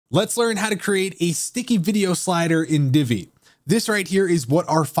Let's learn how to create a sticky video slider in Divi. This right here is what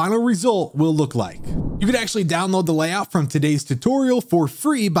our final result will look like. You could actually download the layout from today's tutorial for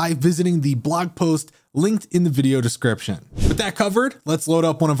free by visiting the blog post linked in the video description. With that covered, let's load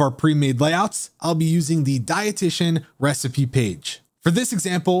up one of our pre-made layouts. I'll be using the dietitian recipe page. For this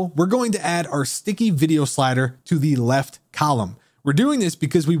example, we're going to add our sticky video slider to the left column. We're doing this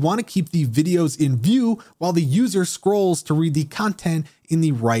because we want to keep the videos in view while the user scrolls to read the content in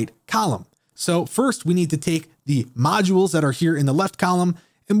the right column. So first we need to take the modules that are here in the left column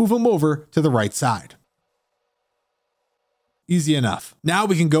and move them over to the right side. Easy enough. Now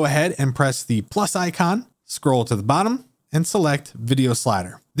we can go ahead and press the plus icon, scroll to the bottom, and select video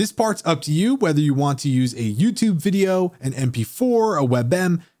slider. This part's up to you, whether you want to use a YouTube video, an MP4, a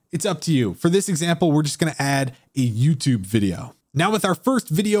WebM, it's up to you. For this example, we're just gonna add a YouTube video. Now with our first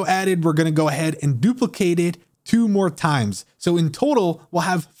video added, we're gonna go ahead and duplicate it 2 more times. So in total, we'll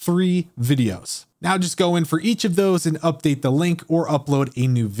have 3 videos. Now just go in for each of those and update the link or upload a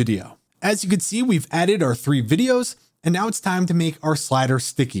new video. As you can see, we've added our 3 videos, and now it's time to make our slider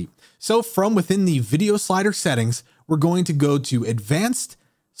sticky. So from within the video slider settings, we're going to go to Advanced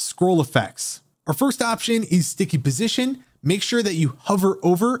Scroll Effects. Our first option is Sticky Position. Make sure that you hover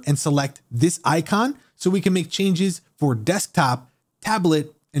over and select this icon so we can make changes for desktop,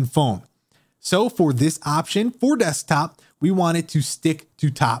 tablet, and phone. So for this option for desktop, we want it to stick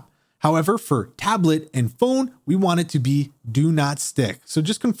to top. However, for tablet and phone, we want it to be do not stick. So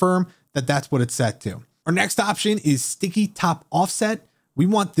just confirm that that's what it's set to. Our next option is Sticky Top Offset. We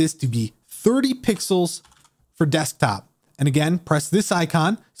want this to be 30 pixels for desktop. And again, press this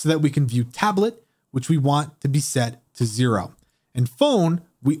icon so that we can view tablet, which we want to be set to 0. And phone,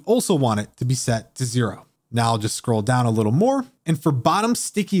 we also want it to be set to 0. Now I'll just scroll down a little more. And for bottom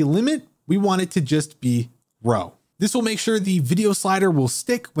sticky limit, we want it to just be row. This will make sure the video slider will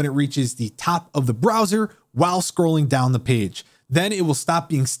stick when it reaches the top of the browser while scrolling down the page. Then it will stop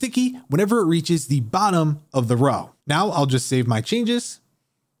being sticky whenever it reaches the bottom of the row. Now I'll just save my changes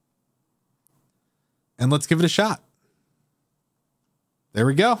and let's give it a shot. There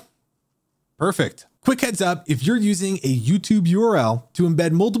we go. Perfect. Quick heads up, if you're using a YouTube URL to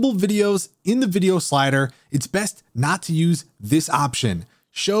embed multiple videos in the video slider, it's best not to use this option,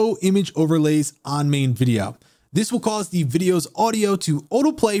 Show Image Overlays on Main Video. This will cause the video's audio to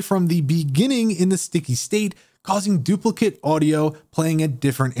autoplay from the beginning in the sticky state, causing duplicate audio playing at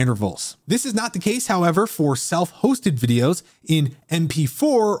different intervals. This is not the case, however, for self-hosted videos in MP4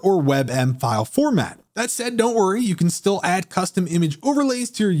 or WebM file format. That said, don't worry, you can still add custom image overlays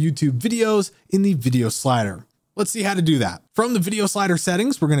to your YouTube videos in the video slider. Let's see how to do that. From the video slider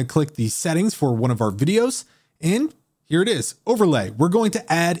settings, we're going to click the settings for one of our videos, and here it is, overlay. We're going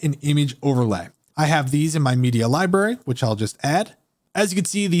to add an image overlay. I have these in my media library, which I'll just add. As you can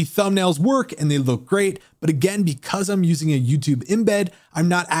see, the thumbnails work and they look great, but again, because I'm using a YouTube embed, I'm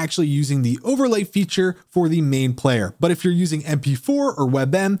not actually using the overlay feature for the main player. But if you're using MP4 or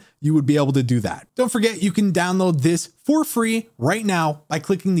WebM, you would be able to do that. Don't forget, you can download this for free right now by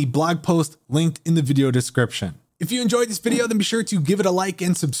clicking the blog post linked in the video description. If you enjoyed this video, then be sure to give it a like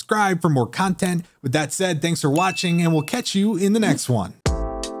and subscribe for more content. With that said, thanks for watching and we'll catch you in the next one.